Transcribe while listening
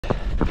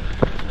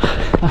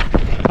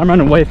I'm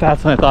running way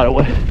faster than I thought it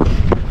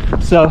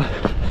would. So,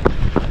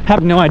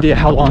 have no idea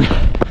how long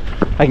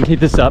I can keep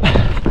this up.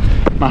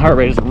 My heart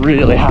rate is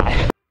really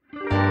high.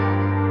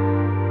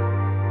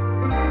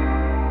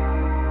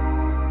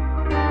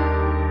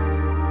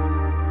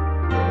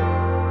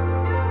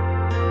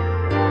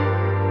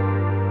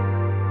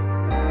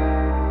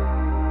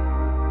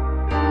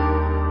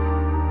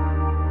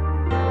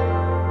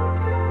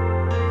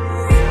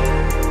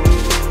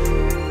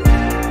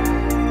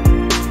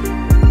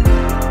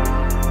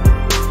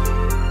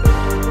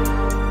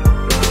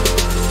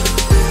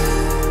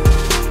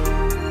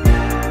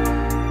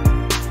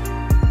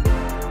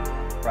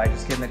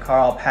 Just getting the car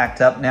all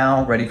packed up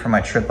now, ready for my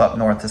trip up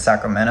north to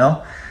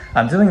Sacramento.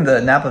 I'm doing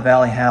the Napa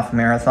Valley Half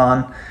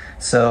Marathon,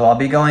 so I'll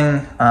be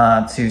going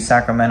to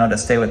Sacramento to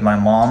stay with my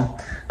mom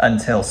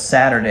until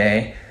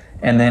Saturday,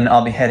 and then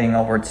I'll be heading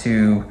over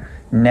to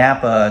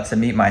Napa to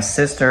meet my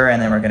sister,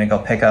 and then we're gonna go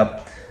pick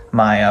up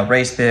my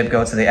race bib,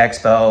 go to the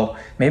expo,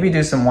 maybe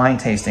do some wine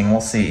tasting,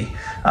 we'll see.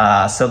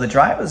 So the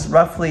drive is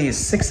roughly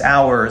 6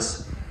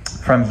 hours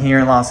from here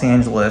in Los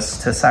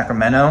Angeles to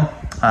Sacramento.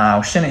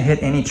 We shouldn't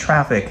hit any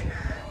traffic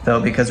though,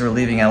 because we're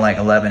leaving at like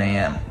 11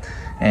 a.m.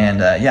 And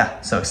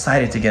yeah, so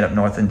excited to get up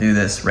north and do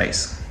this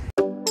race.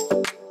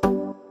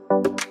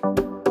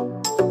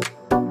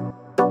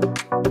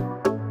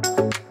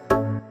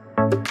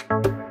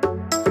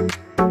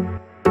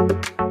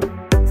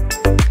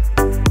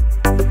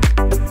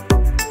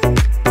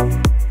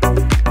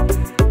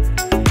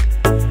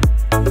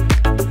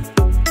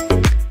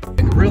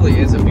 It really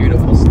is a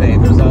beautiful state.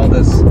 There's all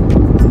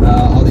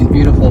these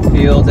beautiful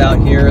fields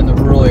out here in the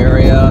rural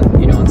area,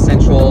 you know, in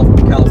central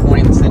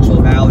California, the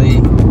Central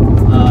Valley.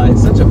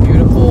 It's such a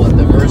beautiful and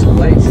diverse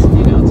place,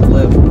 you know, to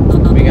live.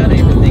 We got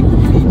everything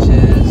from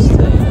beaches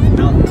to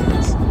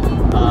mountains.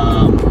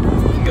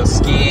 You can go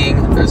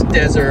skiing. There's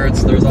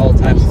deserts. There's all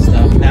types of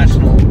stuff.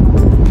 National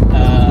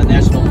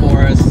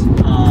forests.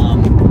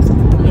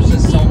 There's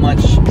just so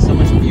much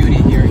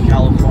beauty here in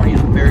California.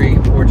 I'm very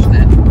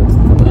fortunate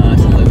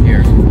to live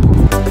here.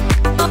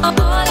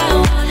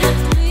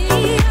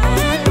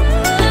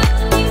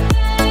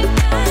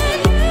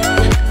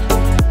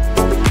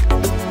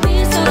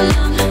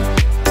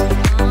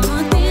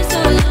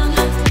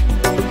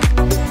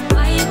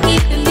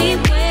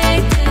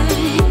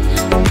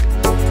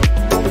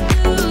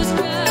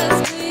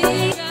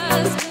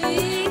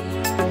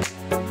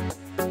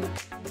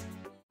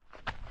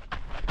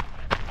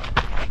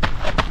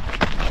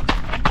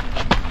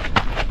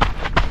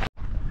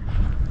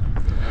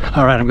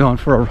 All right, I'm going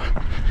for a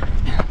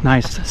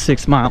nice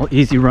 6 mile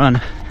easy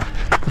run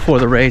before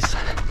the race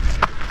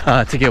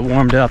to get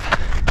warmed up.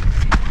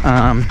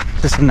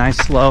 Just a nice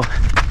slow,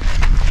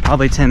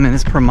 probably 10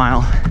 minutes per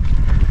mile,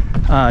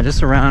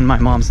 just around my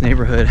mom's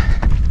neighborhood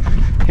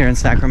here in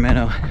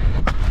Sacramento.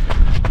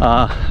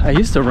 I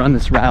used to run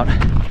this route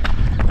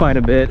quite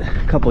a bit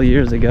a couple of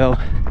years ago.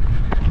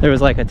 There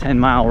was like a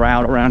 10-mile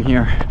route around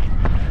here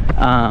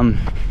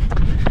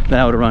that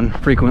I would run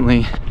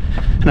frequently,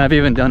 and I've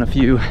even done a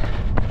few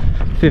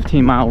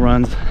 15-mile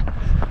runs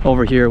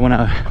over here when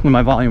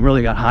my volume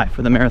really got high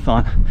for the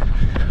marathon.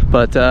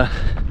 But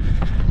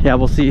yeah,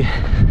 we'll see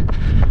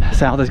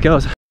how this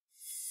goes.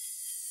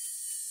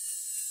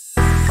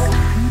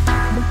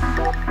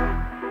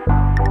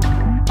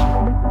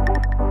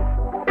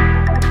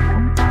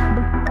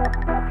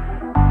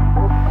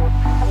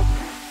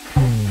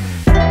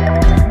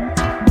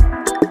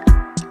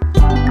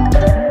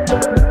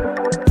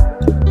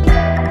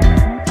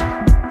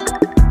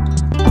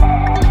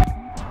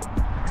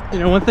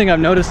 You know, one thing I've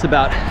noticed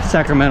about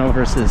Sacramento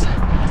versus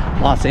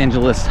Los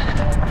Angeles,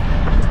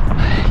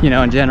 you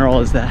know, in general,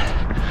 is that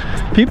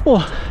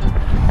people,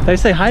 they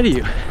say hi to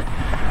you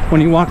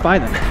when you walk by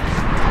them.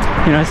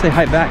 You know, I say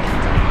hi back.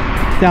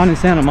 Down in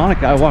Santa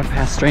Monica, I walk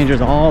past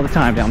strangers all the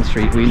time down the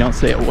street. We don't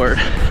say a word.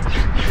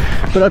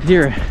 But up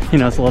here, you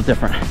know, it's a little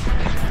different.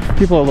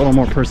 People are a little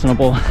more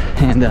personable,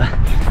 and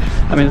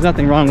I mean, there's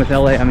nothing wrong with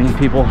LA. I mean,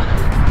 people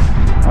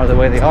are the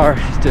way they are.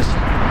 It's just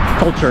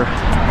culture.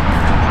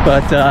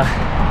 But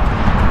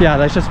yeah,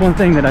 that's just one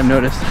thing that I've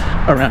noticed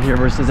around here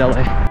versus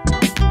LA.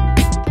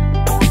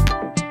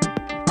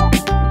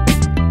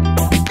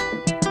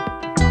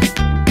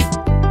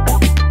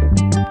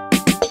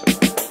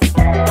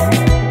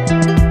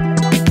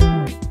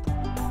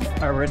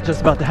 All right, we're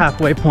just about the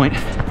halfway point.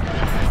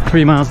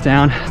 3 miles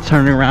down,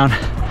 turning around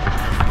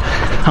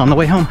on the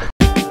way home.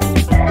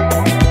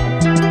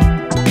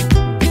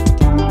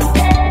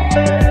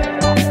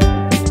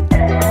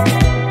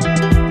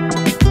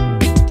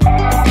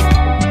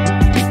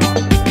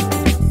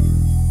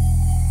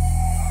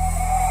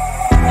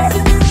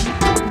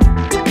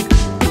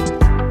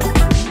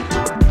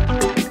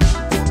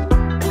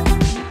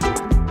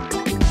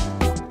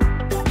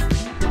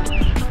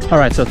 All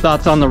right, so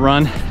thoughts on the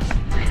run.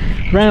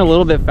 Ran a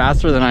little bit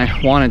faster than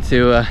I wanted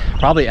to.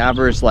 Probably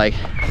averaged like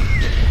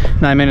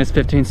 9 minutes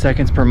 15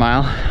 seconds per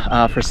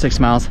mile for 6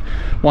 miles.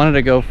 Wanted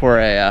to go for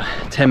a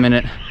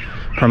 10-minute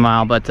per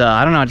mile, but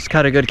I don't know, I just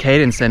got a good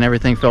cadence and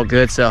everything felt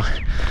good, so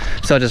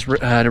I just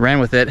ran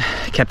with it,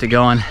 kept it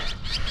going.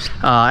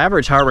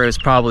 Average heart rate was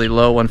probably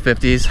low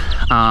 150s,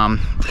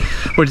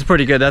 which is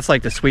pretty good. That's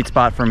like the sweet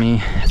spot for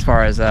me as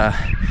far as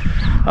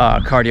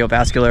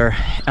cardiovascular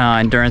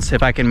endurance.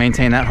 If I can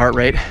maintain that heart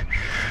rate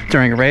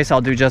during a race,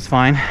 I'll do just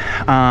fine.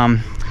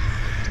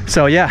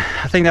 So yeah,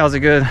 I think that was a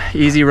good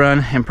easy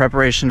run in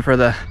preparation for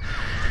the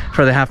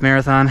half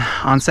marathon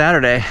on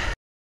Saturday.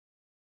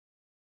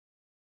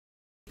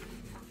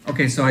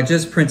 Okay, so I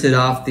just printed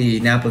off the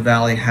Napa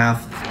Valley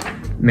half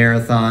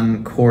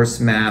marathon course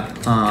map,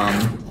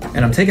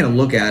 and I'm taking a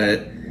look at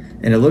it,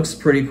 and it looks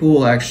pretty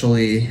cool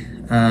actually.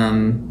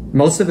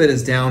 Most of it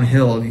is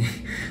downhill.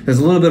 There's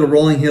a little bit of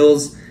rolling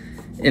hills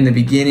in the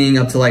beginning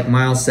up to like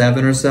mile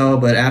 7 or so,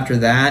 but after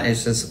that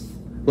it's just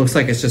looks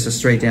like it's just a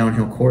straight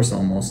downhill course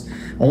almost.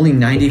 Only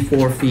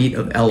 94 feet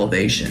of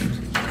elevation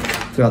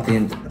throughout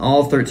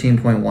all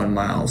 13.1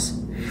 miles.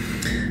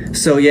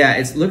 So yeah,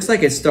 it looks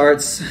like it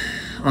starts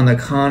on the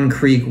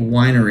Concrete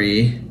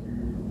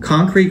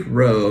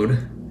Road,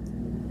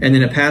 and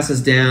then it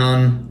passes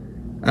down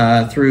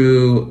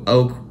through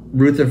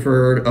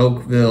Rutherford,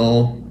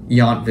 Oakville,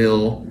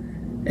 Yountville,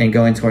 and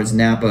going towards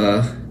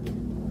Napa,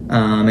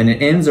 and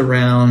it ends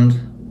around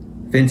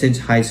Vintage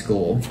High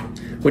School,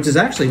 which is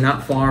actually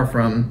not far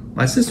from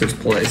my sister's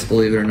place,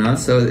 believe it or not.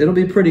 So it'll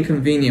be pretty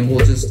convenient.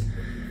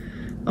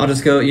 I'll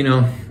just go,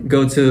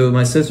 go to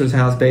my sister's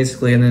house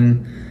basically, and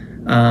then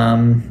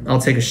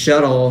I'll take a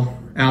shuttle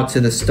out to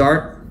the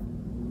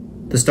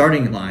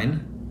starting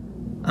line,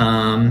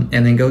 and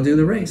then go do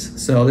the race.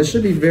 So this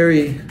should be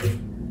very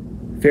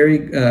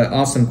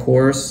awesome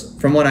course.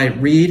 From what I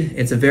read,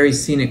 it's a very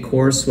scenic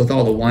course with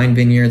all the wine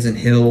vineyards and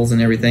hills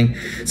and everything.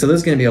 So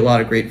there's going to be a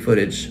lot of great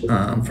footage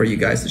for you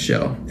guys to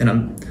show, and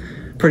I'm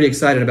pretty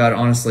excited about it,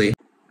 honestly.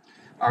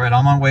 All right,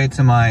 I'm on my way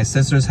to my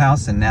sister's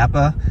house in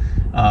Napa.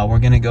 We're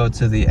going to go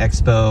to the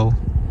expo,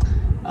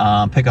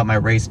 pick up my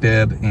race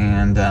bib,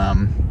 and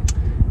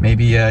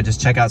maybe just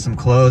check out some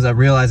clothes. I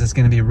realize it's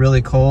going to be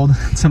really cold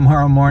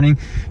tomorrow morning.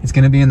 It's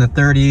going to be in the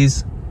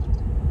 30s.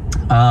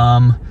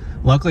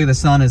 Luckily the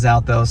sun is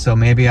out though, so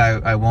maybe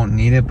I won't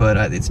need it,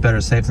 but it's better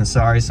safe than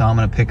sorry. So I'm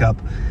going to pick up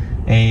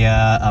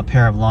a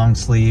pair of long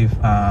sleeve,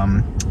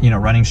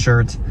 running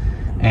shirts.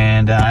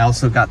 And I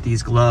also got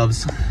these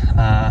gloves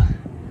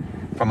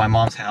from my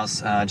mom's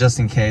house, just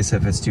in case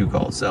if it's too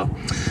cold. So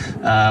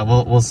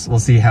we'll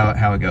see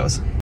how it goes.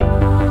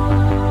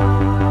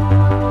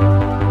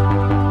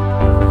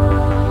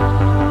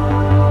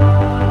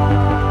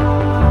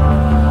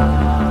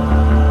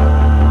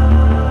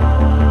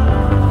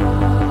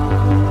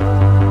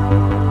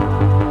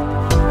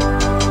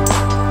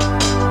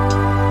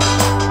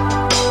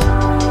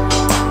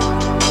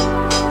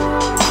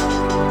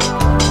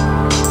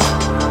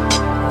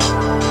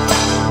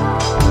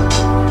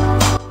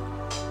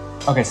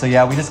 Okay, so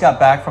yeah, we just got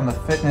back from the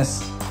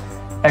fitness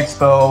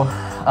expo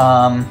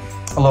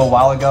a little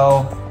while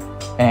ago,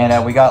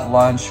 and we got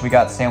lunch. We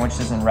got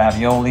sandwiches and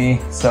ravioli,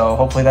 so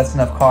hopefully that's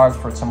enough carbs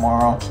for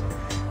tomorrow.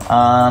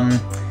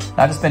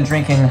 I've just been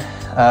drinking,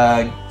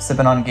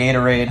 sipping on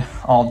Gatorade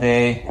all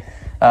day.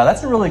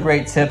 That's a really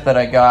great tip that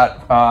I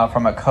got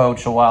from a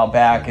coach a while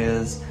back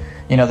is,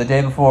 the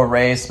day before a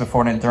race,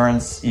 before an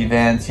endurance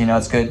event,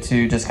 it's good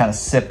to just kind of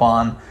sip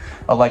on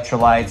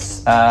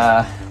electrolytes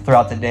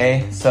throughout the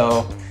day.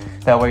 So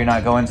that way you're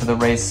not going to the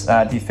race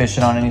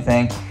deficient on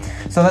anything.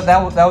 So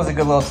that was a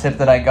good little tip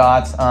that I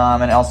got.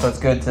 And also it's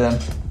good to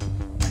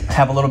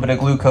have a little bit of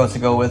glucose to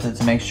go with it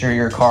to make sure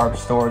your carb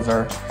stores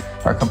are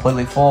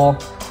completely full.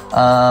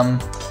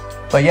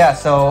 But yeah,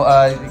 so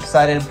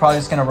excited. Probably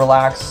just gonna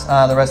relax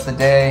the rest of the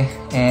day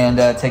and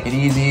take it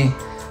easy.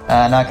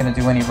 Not gonna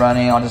do any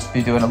running. I'll just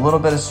be doing a little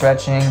bit of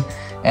stretching.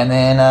 And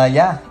then,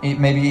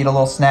 maybe eat a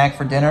little snack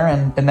for dinner.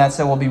 And that's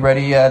it. We'll be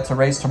ready to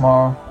race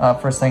tomorrow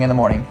first thing in the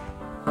morning.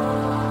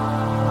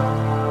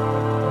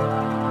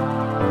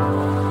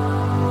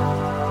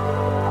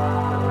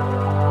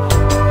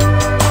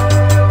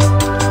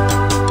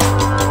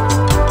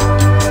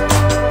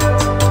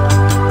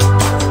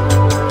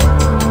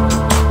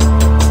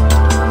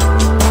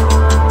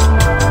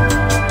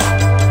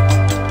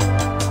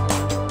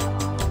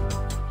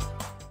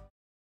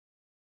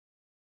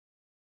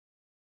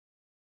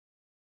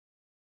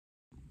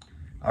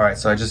 All right,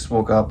 so I just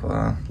woke up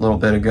a little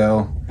bit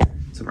ago.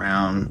 It's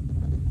around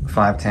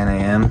 5:10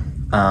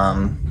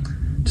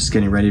 a.m. Just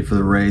getting ready for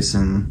the race,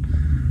 and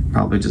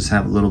probably just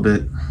have a little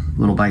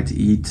bite to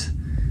eat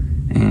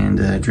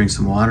and drink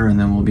some water, and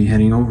then we'll be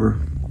heading over.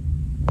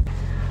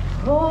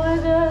 For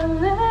the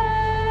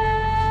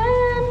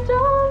land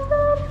of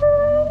the free.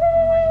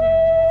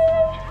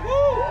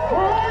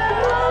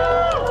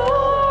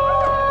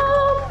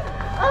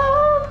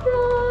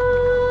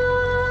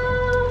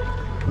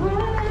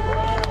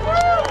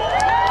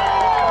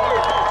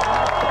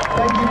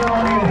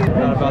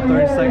 About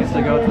 30 seconds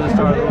to go to the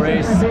start of the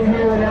race. 5,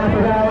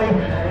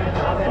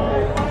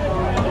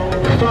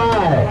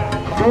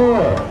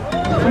 4,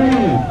 3,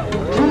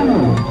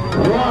 2,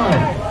 1.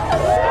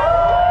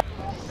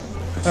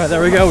 All right,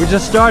 there we go. We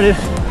just started.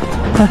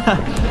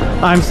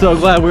 I'm so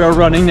glad we are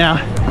running now.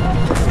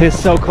 It's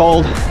so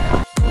cold.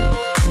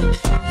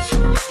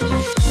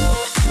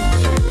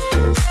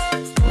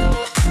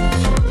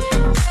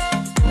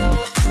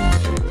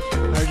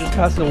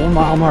 past the 1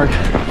 mile mark.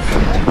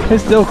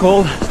 It's still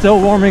cold, still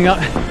warming up.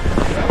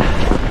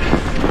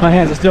 My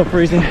hands are still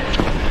freezing.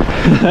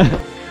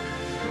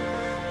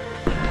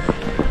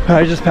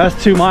 I just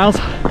passed 2 miles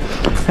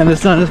and the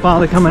sun is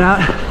finally coming out.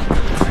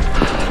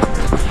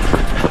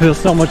 Feels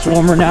so much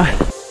warmer now.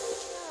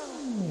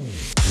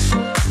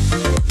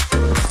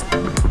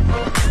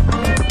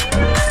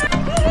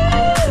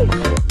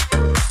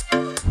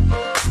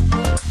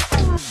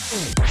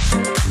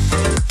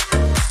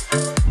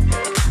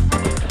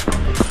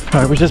 All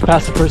right, we just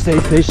passed the first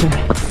aid station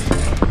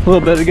a little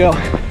bit ago,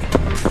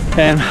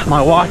 and my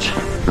watch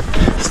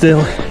still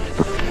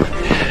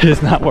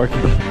is not working.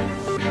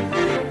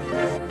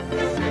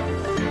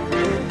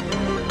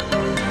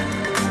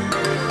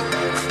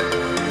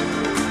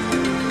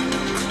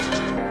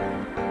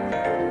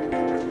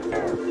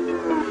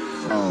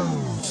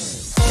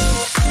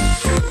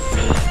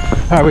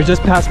 All right, we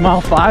just passed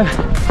mile 5,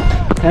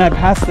 and I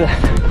passed the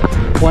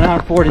 1 hour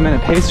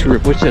 40-minute pace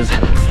group, which is,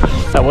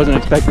 I wasn't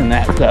expecting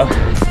that, so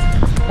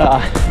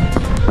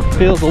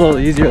feels a little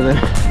easier than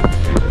I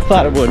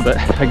thought it would, but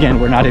again,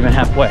 we're not even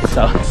halfway,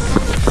 so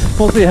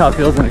we'll see how it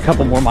feels in a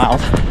couple more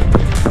miles.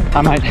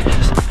 I might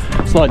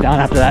slow it down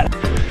after that.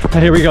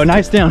 And here we go,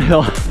 nice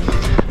downhill.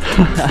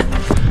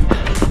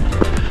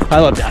 I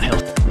love downhill.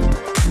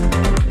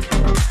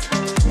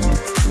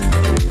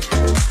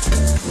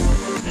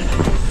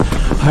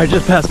 All right,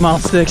 just past mile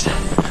 6.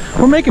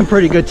 We're making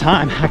pretty good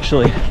time,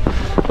 actually,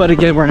 but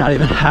again, we're not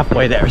even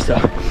halfway there, so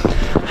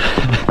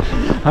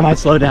I might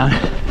slow down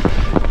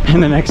in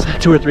the next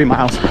 2 or 3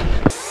 miles.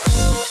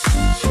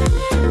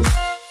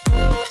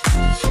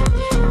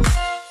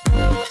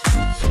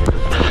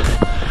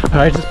 All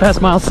right, just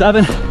past mile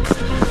 7.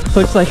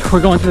 Looks like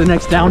we're going to the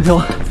next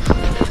downhill.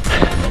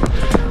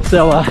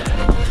 So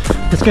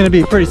it's gonna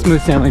be pretty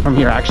smooth sailing from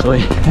here,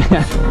 actually.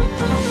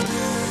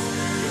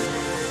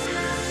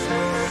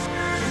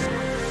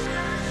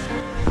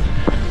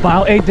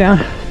 Mile 8 down,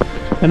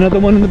 another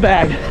one in the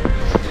bag.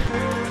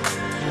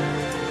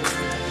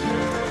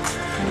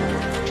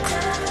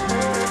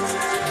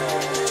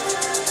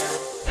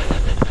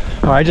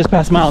 All right, just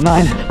past mile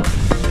 9.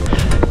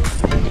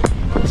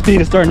 The speed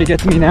is starting to get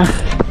to me now.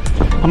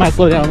 I might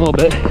slow down a little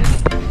bit.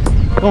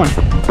 Going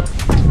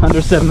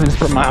under 7 minutes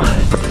per mile,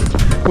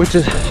 which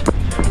is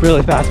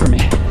really fast for me.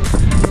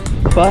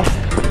 But,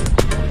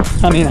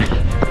 I mean, I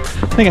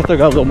think I still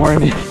got a little more in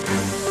me.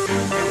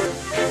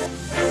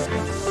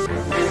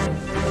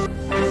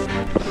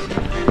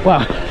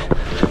 Wow,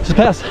 just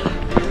passed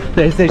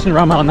the aid station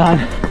around mile 9,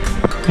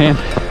 and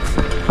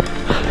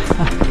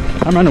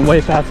I'm running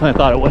way faster than I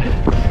thought it would.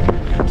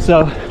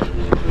 So, I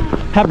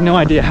have no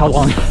idea how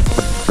long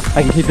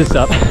I can keep this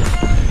up.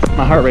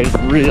 My heart rate is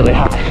really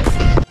high.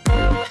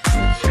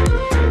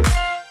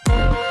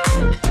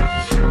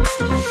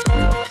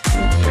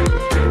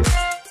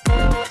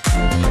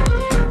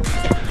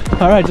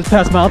 All right, just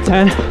past mile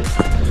 10.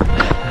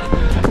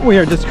 We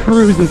are just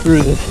cruising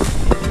through this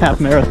half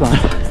marathon.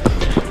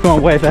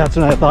 Going way faster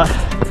than I thought.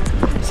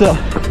 So,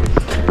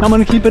 I'm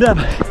gonna keep it up.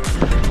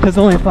 There's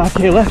only a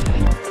 5K left.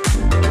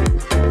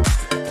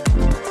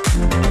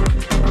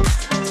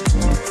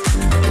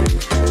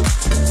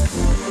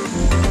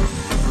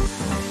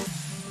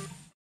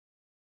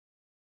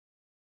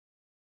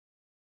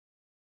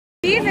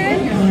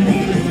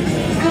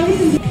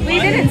 We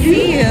didn't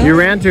see you. You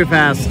ran too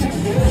fast.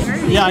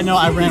 Yeah, I know,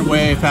 I ran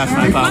way faster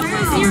than I thought.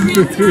 What was your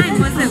real time?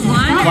 Was it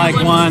 1? Like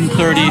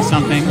 1:30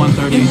 something,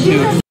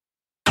 1:32.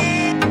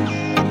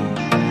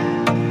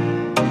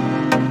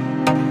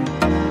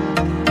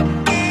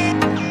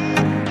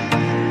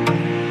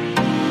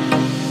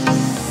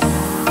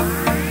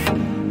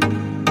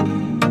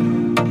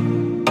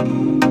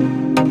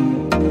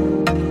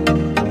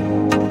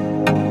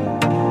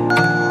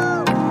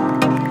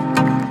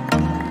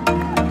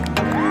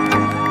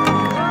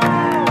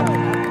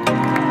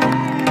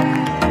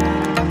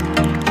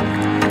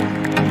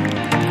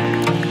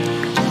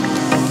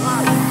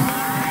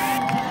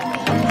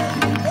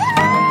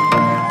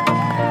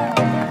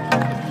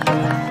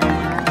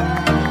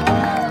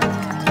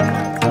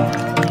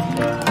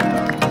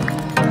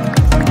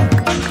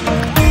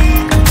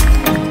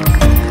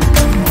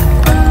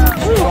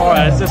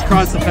 Just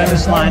crossed the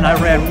finish line. I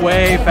ran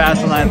way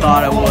faster than I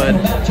thought I would.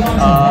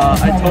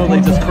 I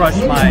totally just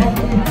crushed my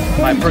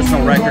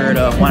personal record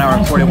of 1 hour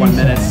and 41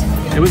 minutes.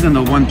 It was in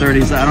the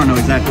 1:30s. I don't know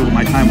exactly what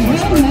my time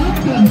was,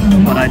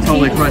 but I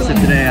totally crushed it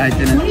today. I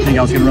didn't think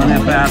I was gonna run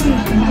that fast.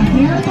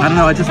 I don't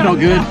know, I just felt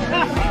good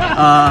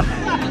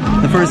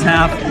the first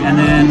half, and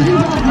then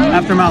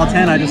after mile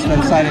 10, I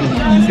decided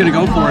I was gonna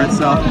go for it.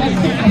 So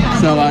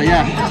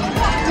yeah,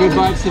 good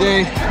vibes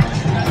today.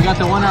 We got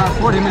the 1 hour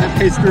 40-minute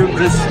pace group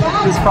just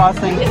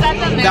crossing.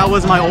 That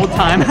was my old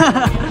time.